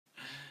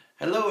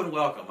Hello and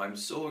welcome. I'm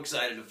so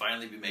excited to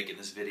finally be making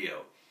this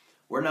video.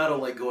 We're not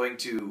only going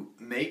to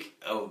make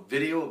a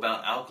video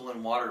about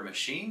alkaline water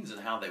machines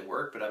and how they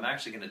work, but I'm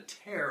actually going to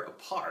tear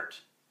apart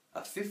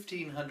a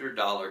 $1,500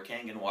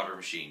 Kangen water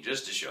machine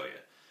just to show you.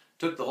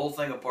 Took the whole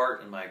thing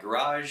apart in my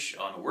garage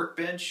on a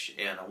workbench,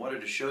 and I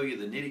wanted to show you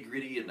the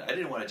nitty-gritty, and I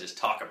didn't want to just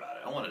talk about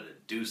it. I wanted to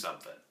do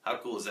something. How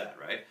cool is that,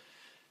 right?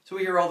 So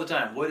we hear all the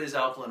time, what is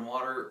alkaline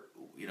water?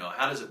 You know,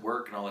 how does it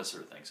work and all that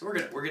sort of thing. So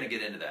we're gonna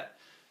get into that.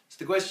 So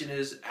the question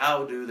is,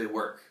 how do they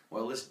work?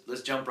 Well,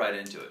 let's jump right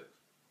into it.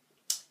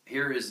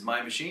 Here is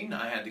my machine.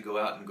 I had to go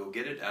out and go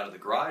get it out of the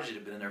garage. It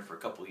had been in there for a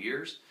couple of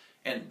years.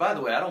 And by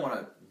the way, I don't want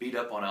to beat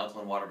up on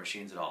alkaline water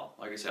machines at all.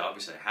 Like I said,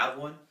 obviously I have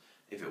one.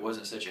 If it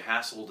wasn't such a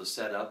hassle to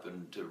set up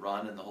and to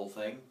run and the whole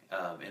thing,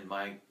 in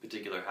my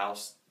particular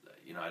house,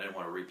 you know, I didn't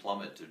want to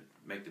replumb it to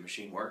make the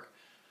machine work.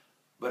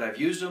 But I've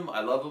used them.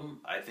 I love them.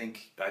 I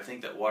think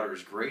that water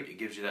is great. It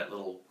gives you that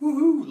little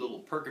woohoo, little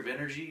perk of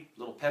energy,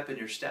 little pep in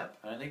your step.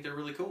 And I think they're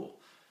really cool.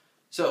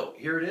 So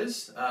here it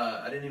is.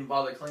 I didn't even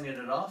bother cleaning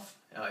it off.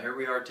 Here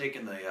we are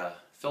taking the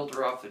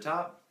filter off the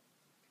top.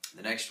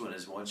 The next one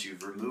is once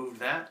you've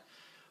removed that.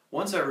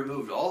 Once I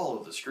removed all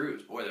of the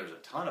screws, boy, there's a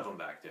ton of them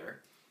back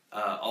there.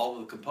 All of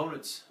the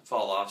components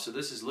fall off. So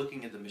this is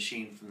looking at the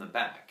machine from the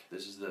back.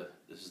 This is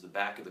the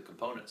back of the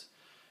components.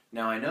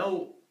 Now I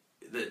know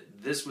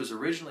that this was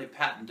originally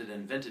patented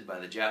and invented by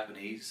the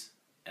Japanese,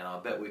 and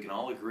I'll bet we can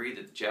all agree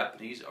that the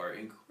Japanese are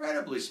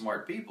incredibly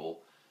smart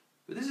people,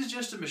 but this is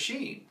just a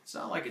machine. It's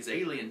not like it's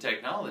alien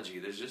technology.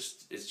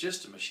 It's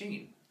just a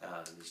machine.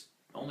 There's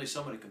only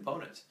so many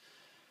components.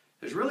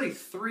 There's really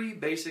three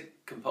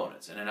basic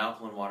components in an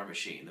alkaline water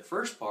machine. The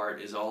first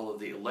part is all of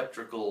the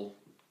electrical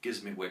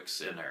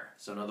gizmywicks in there.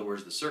 So in other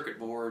words, the circuit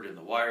board and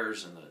the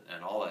wires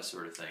and all that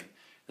sort of thing.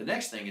 The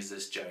next thing is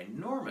this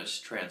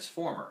ginormous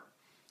transformer.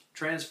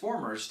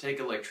 Transformers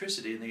take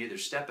electricity and they either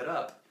step it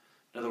up.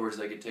 In other words,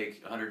 they could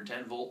take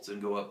 110 volts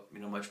and go up,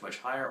 much, much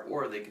higher,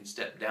 or they can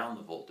step down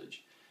the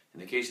voltage. In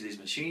the case of these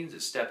machines,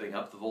 it's stepping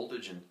up the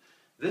voltage, and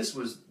this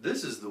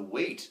is the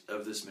weight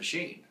of this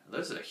machine.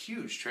 This is a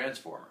huge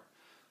transformer.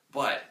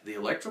 But the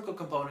electrical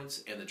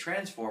components and the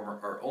transformer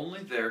are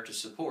only there to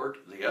support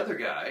the other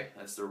guy.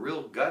 That's the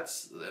real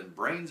guts and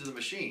brains of the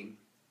machine,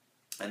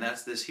 and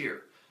that's this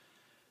here.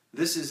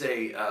 This is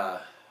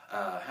a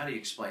how do you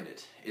explain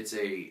it? It's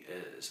a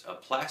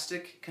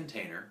plastic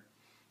container,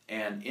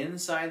 and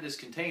inside this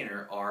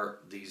container are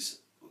these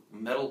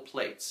metal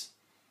plates.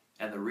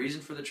 And the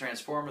reason for the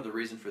transformer, the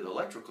reason for the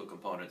electrical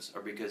components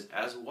are because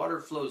as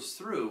water flows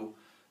through,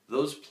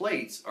 those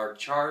plates are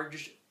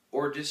charged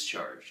or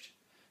discharged.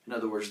 In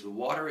other words, the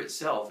water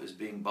itself is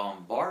being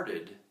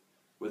bombarded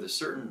with a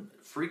certain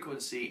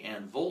frequency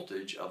and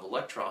voltage of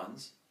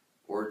electrons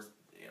or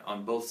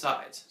on both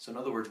sides. So in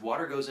other words,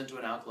 water goes into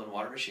an alkaline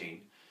water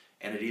machine,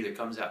 and it either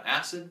comes out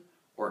acid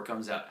or it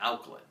comes out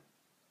alkaline.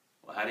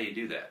 Well, how do you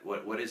do that?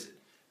 What is it?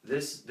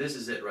 This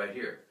is it right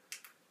here.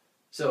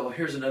 So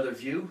here's another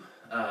view.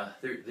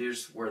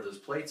 There's where those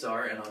plates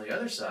are, and on the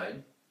other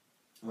side,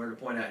 I wanted to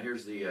point out,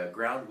 here's the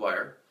ground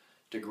wire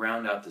to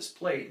ground out this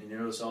plate, and you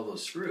notice all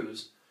those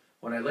screws.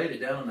 When I laid it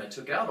down and I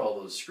took out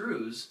all those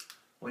screws,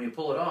 when you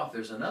pull it off,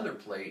 there's another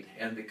plate,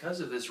 and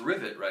because of this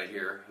rivet right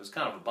here, it was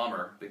kind of a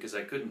bummer because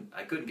I couldn't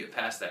get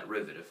past that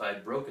rivet. If I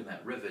had broken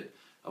that rivet,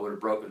 I would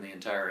have broken the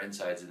entire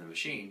insides of the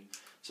machine.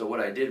 So what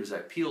I did was I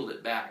peeled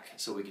it back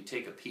so we could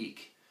take a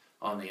peek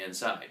on the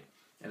inside.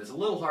 And it's a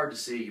little hard to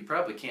see. You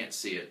probably can't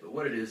see it, but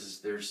what it is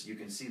you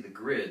can see the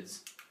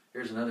grids.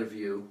 Here's another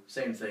view.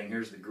 Same thing.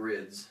 Here's the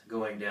grids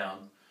going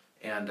down.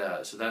 And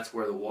so that's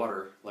where the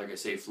water, like I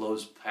say,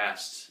 flows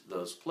past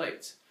those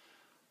plates.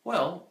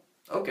 Well,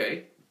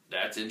 okay,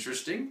 that's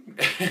interesting,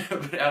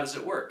 but how does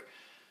it work?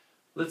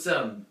 Let's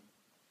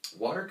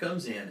water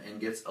comes in and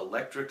gets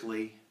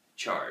electrically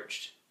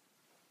charged.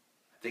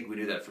 I think we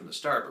knew that from the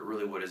start, but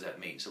really what does that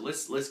mean? So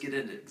let's get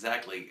into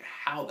exactly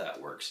how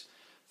that works.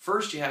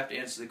 First, you have to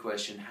answer the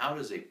question, how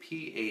does a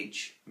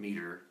pH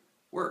meter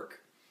work?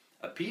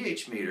 A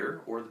pH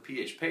meter, or the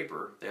pH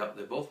paper,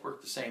 they both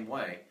work the same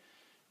way.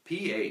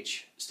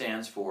 pH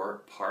stands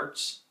for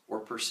parts or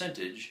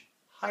percentage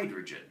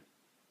hydrogen.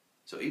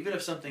 So even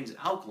if something's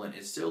alkaline,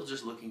 it's still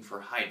just looking for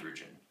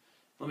hydrogen.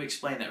 Let me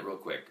explain that real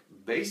quick.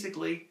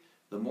 Basically,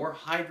 the more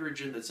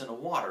hydrogen that's in a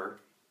water,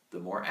 the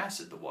more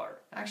acid the water.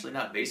 Actually,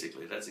 not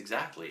basically, that's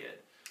exactly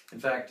it. In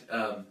fact,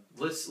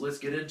 let's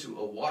get into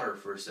a water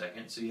for a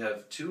second. So you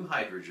have two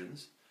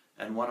hydrogens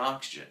and one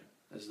oxygen.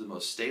 This is the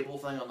most stable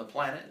thing on the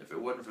planet. If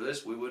it wasn't for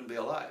this, we wouldn't be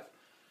alive.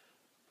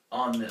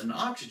 On an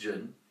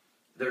oxygen,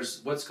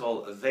 there's what's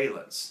called a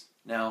valence.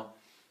 Now,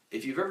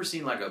 if you've ever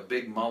seen like a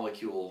big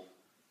molecule,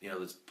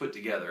 that's put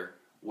together,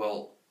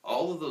 well,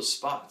 all of those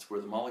spots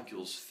where the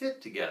molecules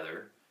fit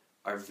together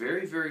are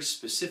very, very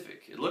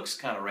specific. It looks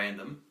kind of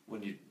random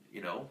when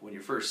you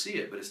first see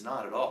it, but it's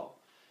not at all.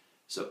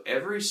 So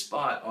every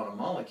spot on a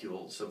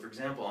molecule, so for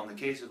example, on the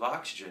case of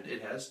oxygen,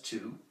 it has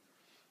two,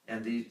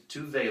 and these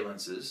two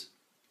valences,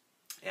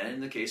 and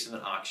in the case of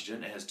an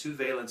oxygen, it has two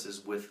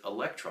valences with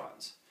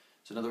electrons.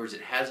 So in other words,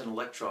 it has an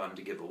electron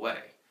to give away.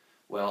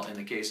 Well, in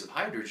the case of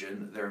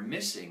hydrogen, they're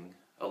missing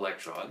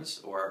electrons,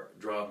 or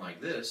drawn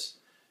like this.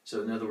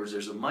 So in other words,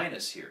 there's a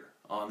minus here.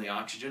 On the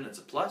oxygen, it's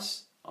a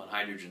plus. On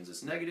hydrogens,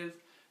 it's negative.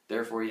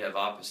 Therefore, you have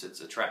opposites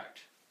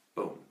attract.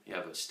 Boom. You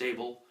have a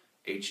stable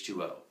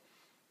H2O.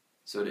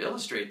 So to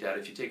illustrate that,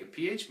 if you take a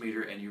pH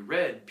meter and you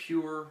read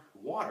pure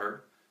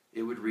water,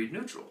 it would read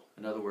neutral.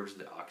 In other words,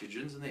 the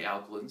oxygens and the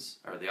alkalines,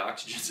 or the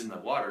oxygens and the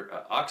water,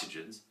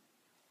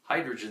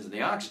 hydrogens and the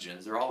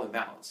oxygens, they're all in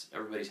balance.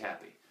 Everybody's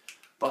happy.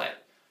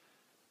 But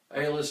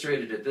I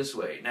illustrated it this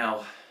way.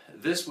 Now,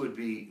 this would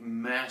be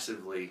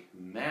massively,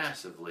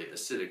 massively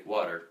acidic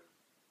water,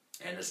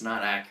 and it's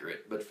not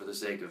accurate, but for the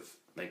sake of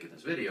making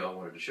this video, I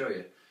wanted to show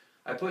you.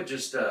 I put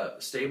just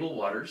stable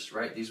waters,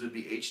 right? These would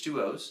be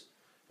H2Os.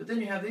 But then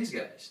you have these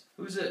guys.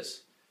 Who's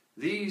this?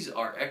 These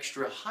are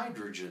extra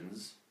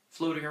hydrogens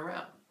floating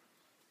around.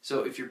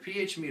 So if your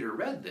pH meter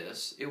read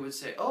this, it would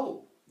say,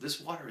 oh,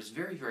 this water is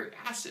very, very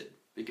acid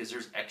because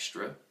there's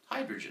extra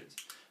hydrogens.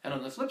 And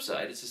on the flip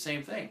side, it's the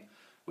same thing.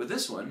 With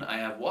this one, I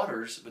have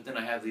waters, but then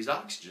I have these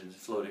oxygens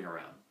floating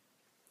around.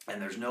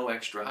 And there's no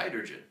extra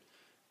hydrogen.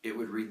 It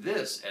would read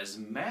this as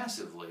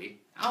massively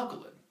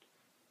alkaline.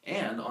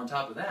 And on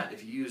top of that,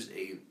 if you used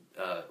a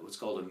what's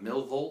called a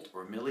millivolt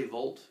or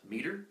millivolt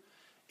meter,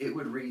 it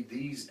would read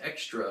these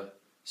extra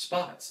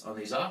spots on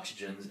these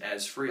oxygens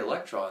as free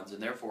electrons,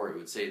 and therefore it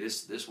would say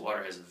this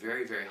water has a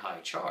very, very high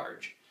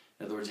charge.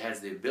 In other words, it has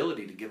the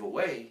ability to give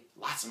away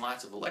lots and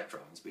lots of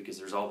electrons because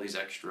there's all these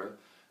extra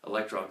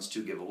electrons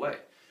to give away.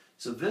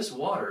 So this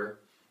water,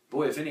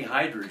 boy, if any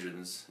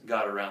hydrogens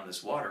got around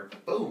this water,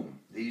 boom,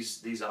 these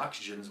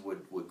oxygens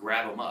would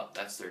grab them up.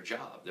 That's their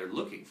job. They're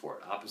looking for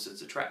it.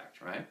 Opposites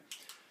attract, right?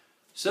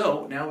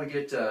 So now we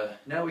get to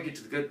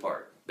the good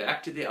part.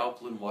 Back to the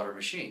alkaline water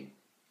machine.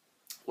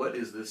 What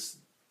is this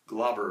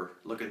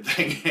globber-looking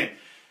thing?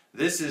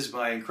 This is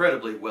my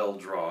incredibly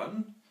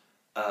well-drawn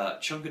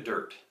chunk of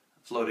dirt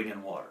floating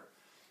in water.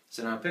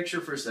 So now picture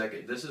for a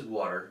second, this is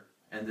water,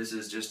 and this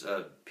is just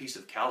a piece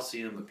of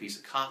calcium, a piece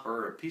of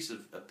copper,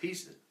 a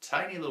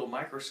tiny little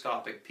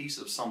microscopic piece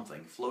of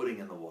something floating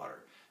in the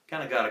water.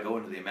 Kind of got to go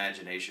into the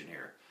imagination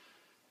here.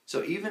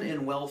 So even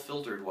in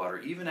well-filtered water,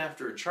 even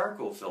after a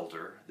charcoal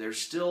filter,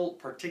 there's still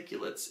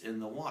particulates in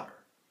the water.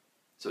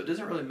 So it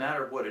doesn't really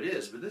matter what it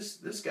is, but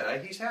this guy,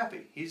 he's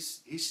happy.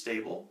 He's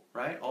stable,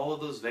 right? All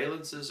of those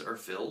valences are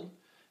filled.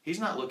 He's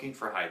not looking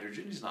for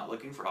hydrogen. He's not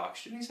looking for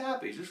oxygen. He's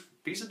happy. He's just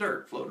a piece of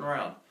dirt floating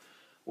around.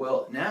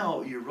 Well,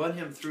 now you run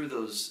him through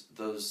those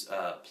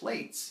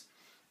plates,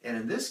 and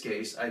in this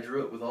case, I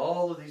drew it with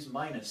all of these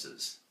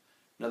minuses.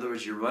 In other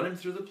words, you run him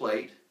through the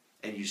plate,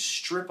 and you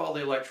strip all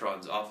the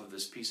electrons off of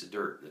this piece of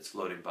dirt that's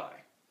floating by.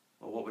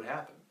 Well, what would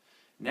happen?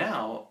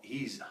 Now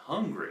he's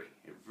hungry,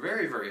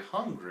 very, very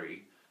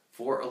hungry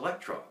for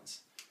electrons.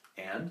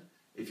 And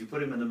if you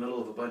put him in the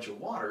middle of a bunch of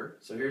water,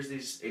 so here's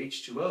these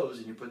H2Os,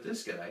 and you put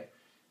this guy,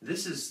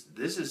 this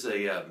is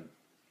a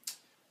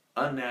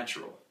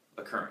unnatural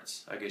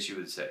occurrence, I guess you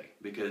would say,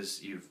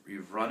 because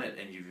you've run it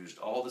and you've used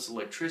all this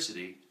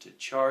electricity to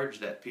charge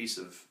that piece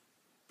of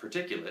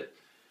particulate,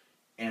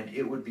 and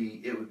it would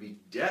be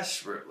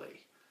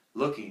desperately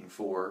looking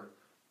for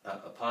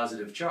a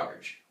positive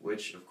charge,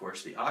 which of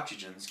course the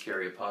oxygens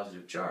carry a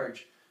positive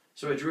charge.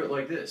 So I drew it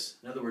like this.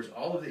 In other words,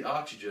 all of the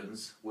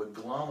oxygens would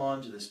glom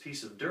onto this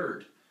piece of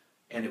dirt,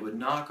 and it would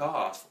knock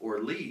off or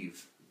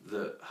leave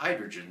the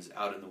hydrogens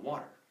out in the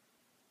water.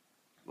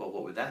 Well,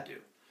 what would that do?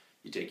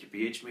 You take your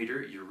pH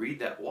meter, you read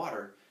that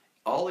water,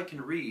 all it can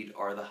read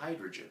are the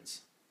hydrogens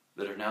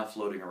that are now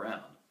floating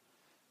around.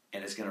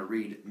 And it's going to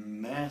read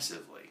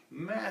massively,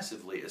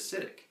 massively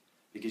acidic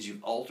because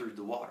you've altered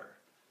the water.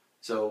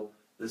 So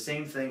the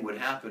same thing would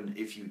happen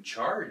if you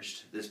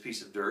charged this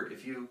piece of dirt.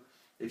 If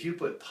you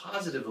put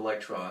positive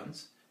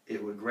electrons,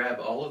 it would grab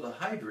all of the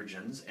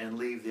hydrogens and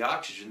leave the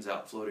oxygens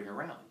out floating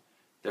around.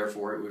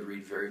 Therefore, it would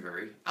read very,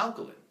 very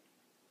alkaline.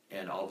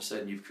 And all of a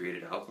sudden, you've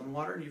created alkaline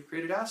water and you've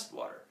created acid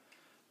water.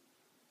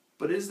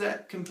 But is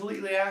that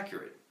completely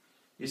accurate?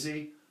 You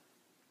see,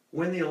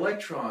 when the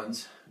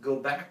electrons go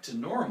back to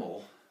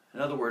normal, in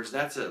other words,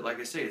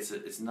 like I say,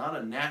 it's not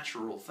a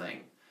natural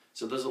thing.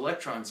 So those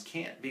electrons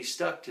can't be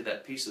stuck to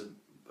that piece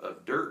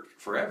of dirt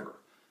forever.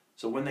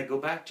 So when they go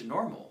back to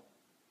normal,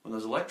 when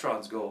those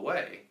electrons go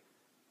away,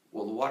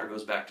 well, the water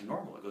goes back to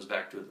normal. It goes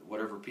back to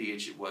whatever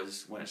pH it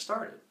was when it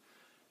started.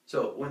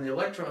 So when the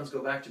electrons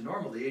go back to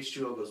normal, the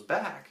H2O goes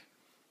back.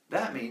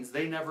 That means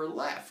they never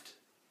left.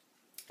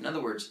 In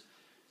other words,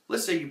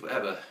 let's say you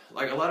have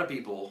like a lot of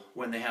people,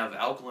 when they have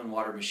alkaline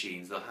water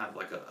machines, they'll have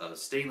like a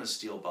stainless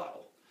steel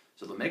bottle.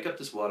 So they'll make up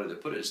this water, they'll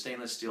put it in a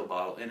stainless steel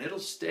bottle, and it'll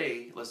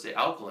stay, let's say,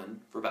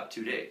 alkaline for about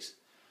 2 days.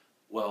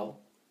 Well,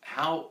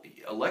 how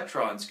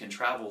electrons can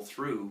travel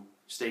through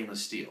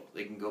stainless steel?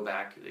 They can go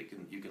back,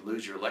 you can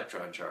lose your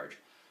electron charge.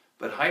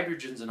 But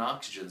hydrogens and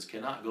oxygens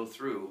cannot go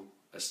through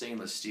a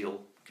stainless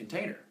steel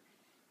container.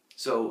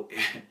 So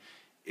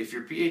if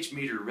your pH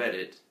meter read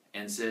it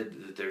and said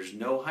that there's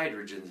no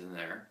hydrogens in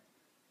there,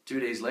 2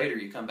 days later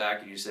you come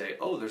back and you say,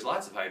 oh, there's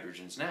lots of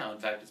hydrogens now. In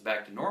fact, it's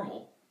back to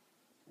normal.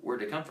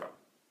 Where'd they come from?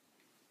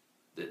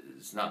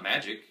 It's not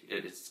magic,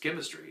 it's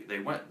chemistry. They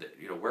went,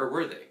 where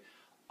were they?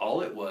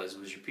 All it was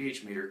your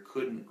pH meter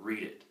couldn't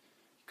read it.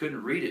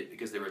 Couldn't read it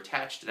because they were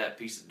attached to that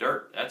piece of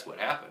dirt. That's what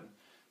happened.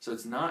 So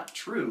it's not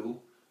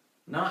true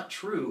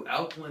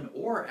alkaline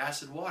or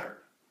acid water.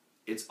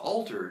 It's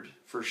altered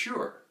for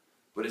sure,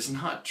 but it's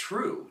not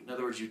true. In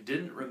other words, you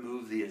didn't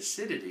remove the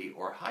acidity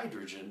or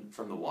hydrogen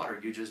from the water,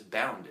 you just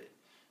bound it.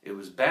 It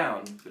was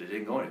bound, but it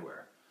didn't go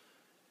anywhere.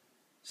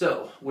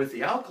 So, with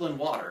the alkaline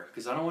water,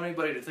 because I don't want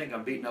anybody to think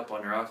I'm beating up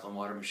on your alkaline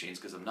water machines,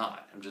 because I'm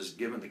not. I'm just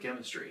giving the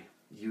chemistry.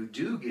 You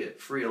do get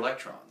free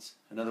electrons.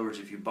 In other words,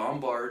 if you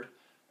bombard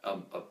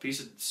a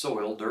piece of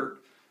soil,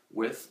 dirt,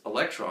 with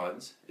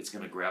electrons, it's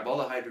going to grab all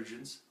the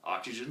hydrogens.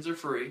 Oxygens are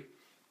free,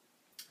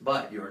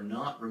 but you're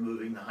not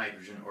removing the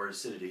hydrogen or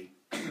acidity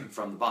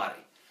from the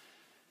body.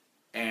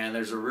 And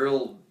there's a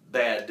real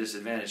bad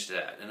disadvantage to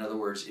that. In other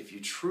words, if you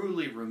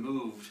truly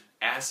removed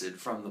acid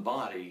from the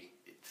body,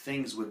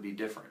 things would be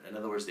different. In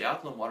other words, the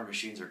alkaline water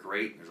machines are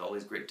great. There's all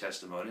these great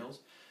testimonials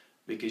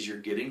because you're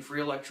getting free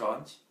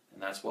electrons,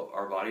 and that's what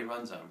our body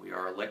runs on. We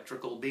are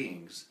electrical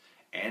beings,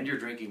 and you're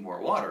drinking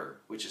more water,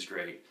 which is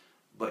great,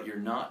 but you're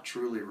not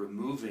truly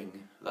removing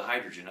the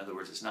hydrogen. In other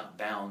words, it's not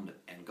bound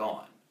and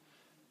gone.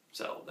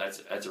 So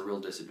that's a real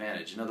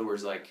disadvantage. In other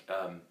words, like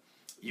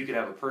you could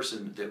have a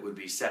person that would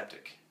be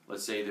septic.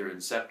 Let's say they're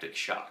in septic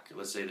shock.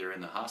 Let's say they're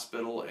in the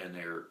hospital and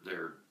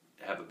they're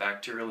have a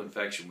bacterial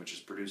infection which is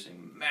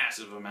producing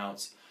massive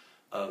amounts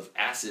of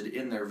acid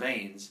in their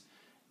veins,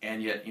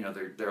 and yet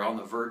they're on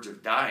the verge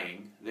of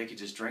dying. They could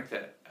just drink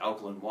that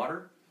alkaline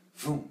water,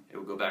 boom, it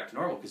would go back to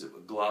normal because it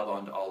would glob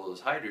onto all those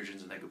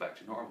hydrogens and they go back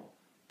to normal.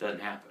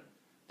 Doesn't happen.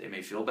 They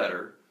may feel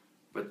better,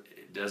 but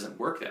it doesn't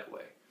work that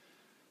way.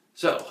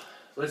 So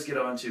let's get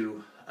on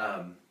to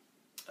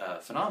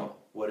phenomenal.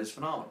 What is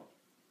phenomenal?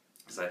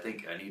 Because I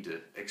think I need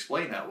to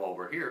explain that while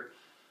we're here.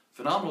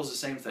 Phenomenal is the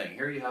same thing.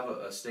 Here you have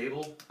a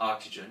stable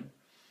oxygen,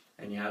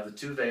 and you have the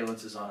two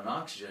valences on an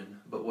oxygen,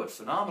 but what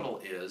phenomenal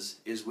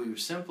is we've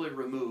simply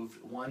removed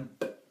one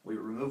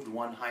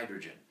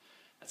hydrogen.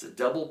 That's a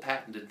double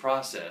patented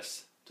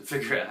process to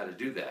figure out how to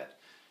do that.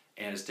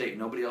 And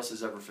nobody else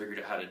has ever figured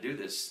out how to do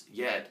this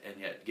yet, and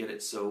yet get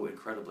it so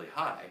incredibly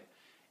high.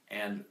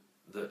 And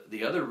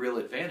the other real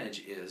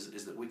advantage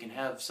is that we can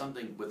have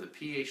something with a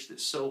pH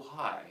that's so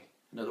high.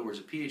 In other words,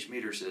 a pH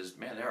meter says,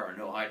 man, there are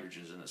no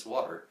hydrogens in this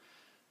water.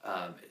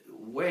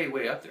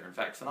 Way up there. In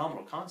fact,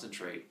 phenomenal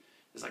concentrate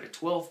is like a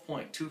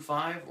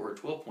 12.25 or a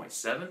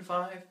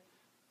 12.75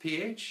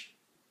 pH.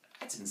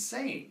 That's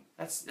insane.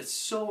 It's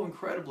so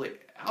incredibly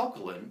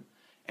alkaline,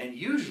 and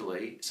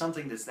usually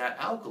something that's that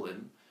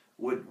alkaline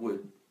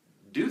would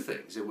do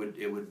things. It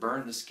would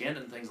burn the skin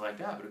and things like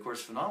that. But of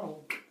course,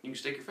 phenomenal, you can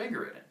stick your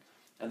finger in it.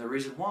 And the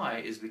reason why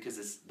is because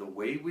it's the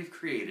way we've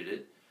created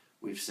it.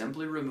 We've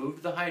simply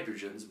removed the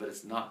hydrogens, but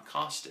it's not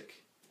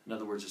caustic. In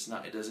other words,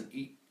 it doesn't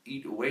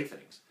eat away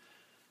things.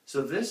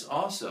 So this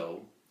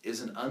also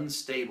is an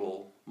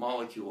unstable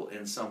molecule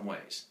in some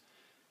ways.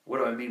 What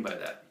do I mean by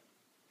that?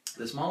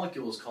 This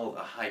molecule is called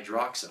a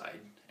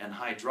hydroxide, and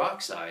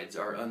hydroxides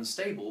are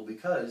unstable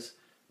because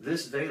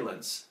this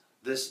valence,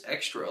 this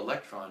extra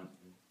electron,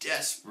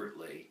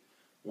 desperately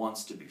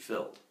wants to be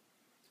filled.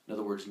 In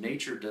other words,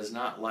 nature does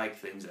not like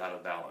things out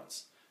of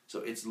balance. So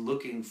it's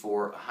looking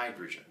for a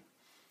hydrogen.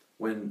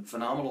 When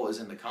phenomenal is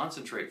in the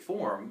concentrate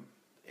form,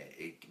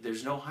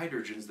 there's no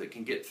hydrogens that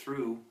can get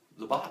through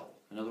the bottle.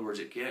 In other words,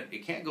 it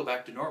can't go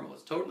back to normal.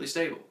 It's totally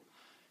stable.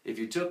 If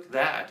you took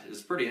that,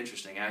 it's pretty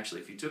interesting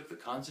actually. If you took the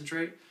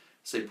concentrate,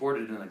 say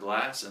poured it in a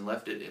glass and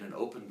left it in an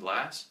open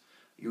glass,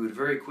 you would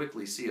very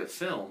quickly see a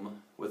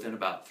film within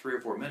about 3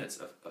 or 4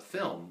 minutes, a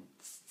film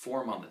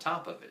form on the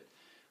top of it.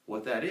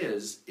 What that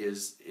is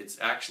it's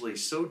actually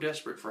so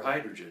desperate for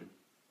hydrogen,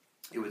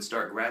 it would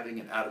start grabbing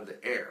it out of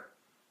the air.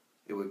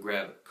 It would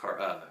grab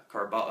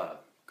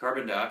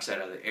carbon dioxide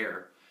out of the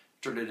air,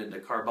 turn it into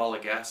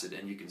carbolic acid,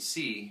 and you can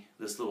see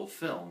this little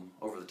film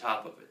over the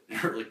top of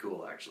it. Really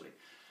cool, actually.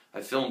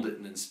 I filmed it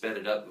and then sped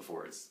it up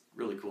before. It's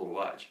really cool to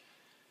watch.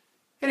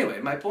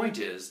 Anyway, my point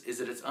is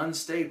that it's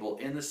unstable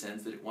in the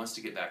sense that it wants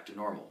to get back to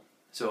normal.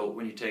 So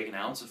when you take an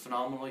ounce of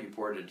phenomenal, you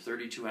pour it in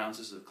 32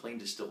 ounces of clean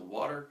distilled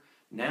water.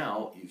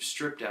 Now you've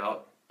stripped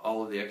out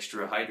all of the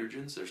extra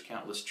hydrogens. There's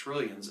countless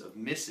trillions of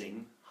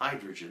missing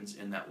hydrogens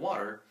in that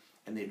water.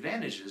 And the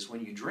advantage is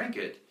when you drink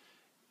it,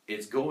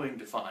 it's going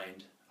to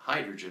find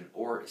hydrogen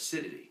or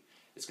acidity.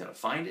 It's going to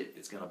find it,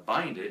 it's going to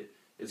bind it,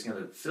 it's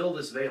going to fill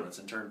this valence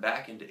and turn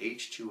back into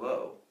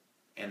H2O.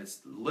 And it's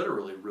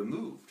literally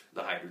removed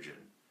the hydrogen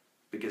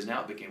because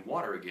now it became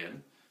water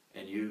again,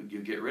 and you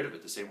get rid of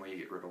it the same way you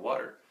get rid of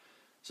water.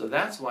 So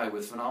that's why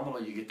with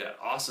phenomenal you get that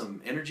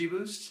awesome energy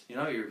boost.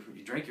 You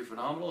drink your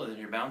phenomenal and then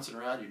you're bouncing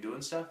around, you're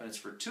doing stuff, and it's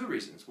for two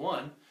reasons.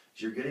 One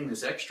is you're getting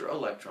this extra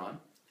electron,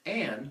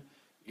 and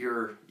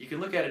you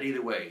can look at it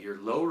either way.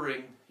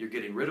 You're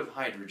getting rid of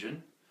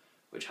hydrogen,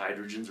 which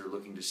hydrogens are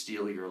looking to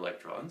steal your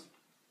electrons,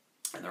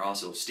 and they're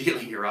also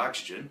stealing your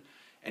oxygen,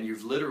 and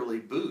you've literally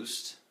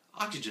boosted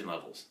oxygen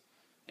levels.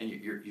 And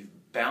you've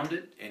bound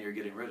it and you're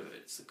getting rid of it.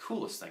 It's the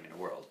coolest thing in the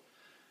world.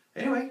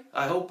 Anyway,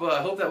 I hope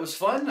that was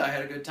fun. I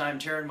had a good time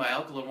tearing my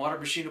alkaline water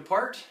machine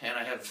apart, and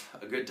I have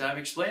a good time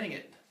explaining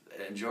it.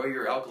 Enjoy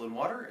your alkaline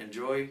water.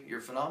 Enjoy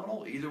your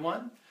Phenomenal. Either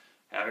one.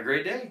 Have a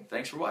great day.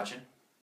 Thanks for watching.